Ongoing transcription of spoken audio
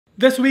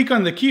This week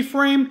on The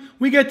Keyframe,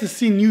 we get to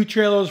see new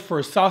trailers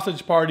for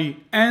Sausage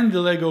Party and the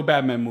Lego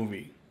Batman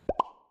movie.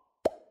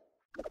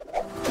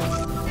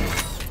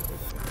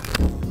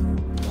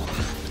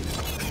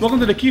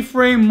 Welcome to The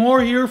Keyframe, more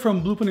here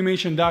from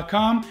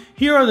bloopanimations.com.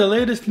 Here are the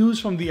latest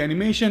news from the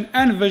animation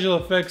and visual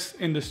effects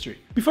industry.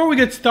 Before we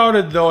get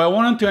started though, I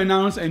wanted to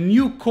announce a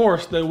new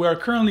course that we are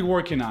currently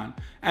working on,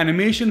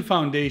 Animation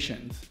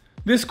Foundations.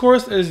 This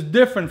course is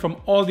different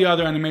from all the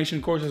other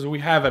animation courses we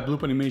have at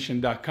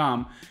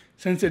bloopanimations.com,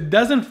 since it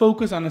doesn't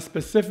focus on a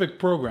specific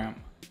program.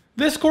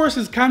 This course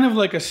is kind of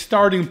like a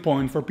starting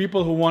point for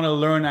people who want to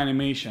learn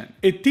animation.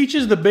 It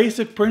teaches the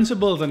basic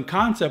principles and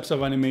concepts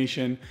of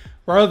animation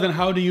rather than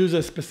how to use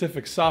a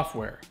specific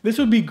software. This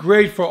would be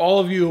great for all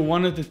of you who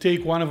wanted to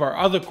take one of our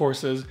other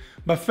courses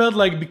but felt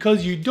like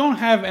because you don't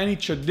have any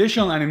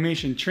traditional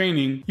animation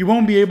training, you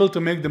won't be able to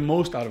make the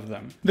most out of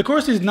them. The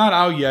course is not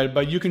out yet,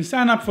 but you can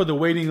sign up for the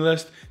waiting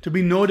list to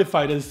be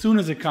notified as soon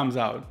as it comes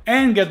out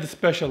and get the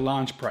special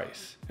launch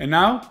price. And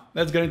now,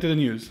 let's get into the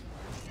news.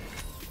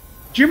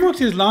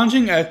 Dreamworks is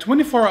launching a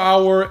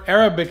 24-hour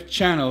Arabic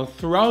channel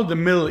throughout the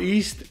Middle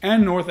East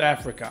and North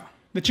Africa.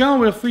 The channel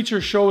will feature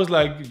shows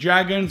like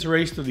Dragon's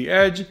Race to the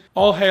Edge,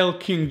 All Hail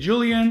King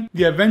Julian,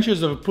 The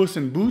Adventures of Puss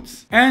in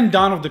Boots, and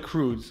Dawn of the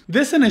Croods.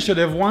 This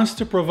initiative wants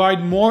to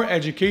provide more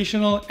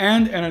educational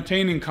and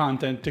entertaining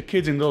content to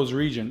kids in those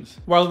regions.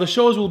 While the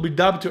shows will be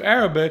dubbed to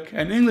Arabic,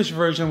 an English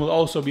version will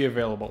also be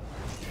available.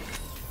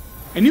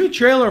 A new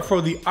trailer for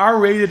the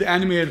R-rated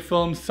animated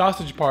film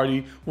Sausage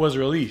Party was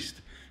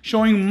released,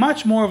 showing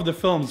much more of the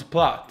film's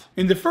plot.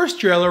 In the first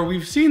trailer,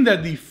 we've seen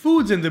that the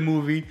foods in the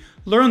movie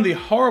learn the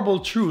horrible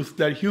truth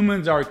that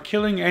humans are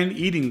killing and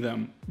eating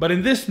them. But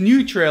in this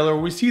new trailer,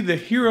 we see the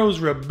heroes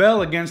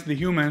rebel against the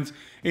humans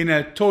in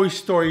a Toy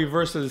Story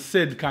versus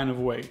Sid kind of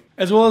way,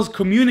 as well as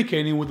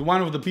communicating with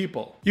one of the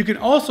people. You can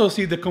also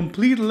see the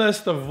complete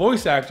list of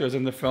voice actors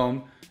in the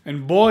film,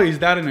 and boy is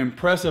that an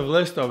impressive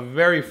list of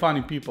very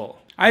funny people.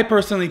 I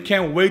personally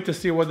can't wait to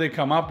see what they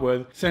come up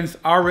with, since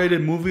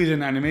R-rated movies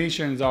and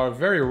animations are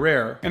very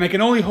rare, and I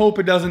can only hope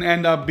it doesn't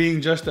end up being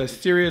just a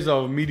series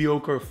of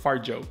mediocre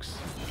fart jokes.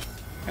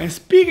 And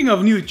speaking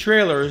of new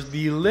trailers,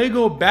 the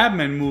Lego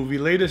Batman movie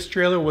latest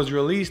trailer was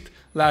released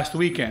last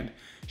weekend,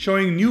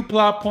 showing new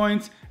plot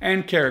points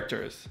and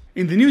characters.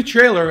 In the new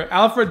trailer,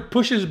 Alfred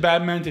pushes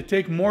Batman to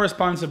take more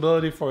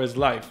responsibility for his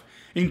life,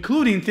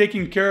 including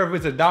taking care of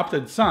his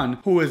adopted son,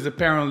 who is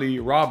apparently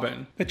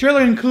Robin. The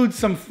trailer includes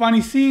some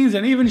funny scenes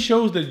and even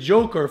shows the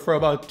Joker for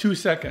about 2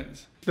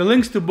 seconds. The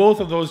links to both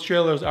of those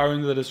trailers are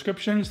in the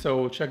description,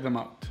 so check them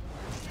out.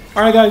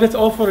 Alright guys, that's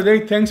all for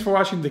today. Thanks for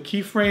watching The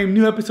Keyframe.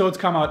 New episodes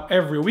come out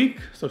every week,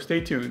 so stay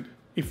tuned.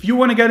 If you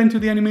want to get into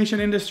the animation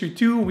industry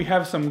too, we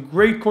have some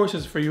great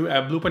courses for you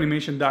at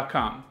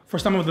bloopanimations.com for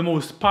some of the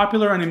most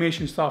popular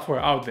animation software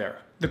out there.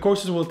 The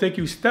courses will take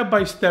you step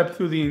by step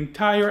through the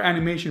entire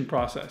animation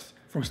process,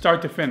 from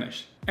start to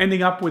finish,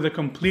 ending up with a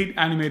complete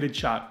animated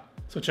shot.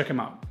 So check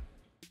them out.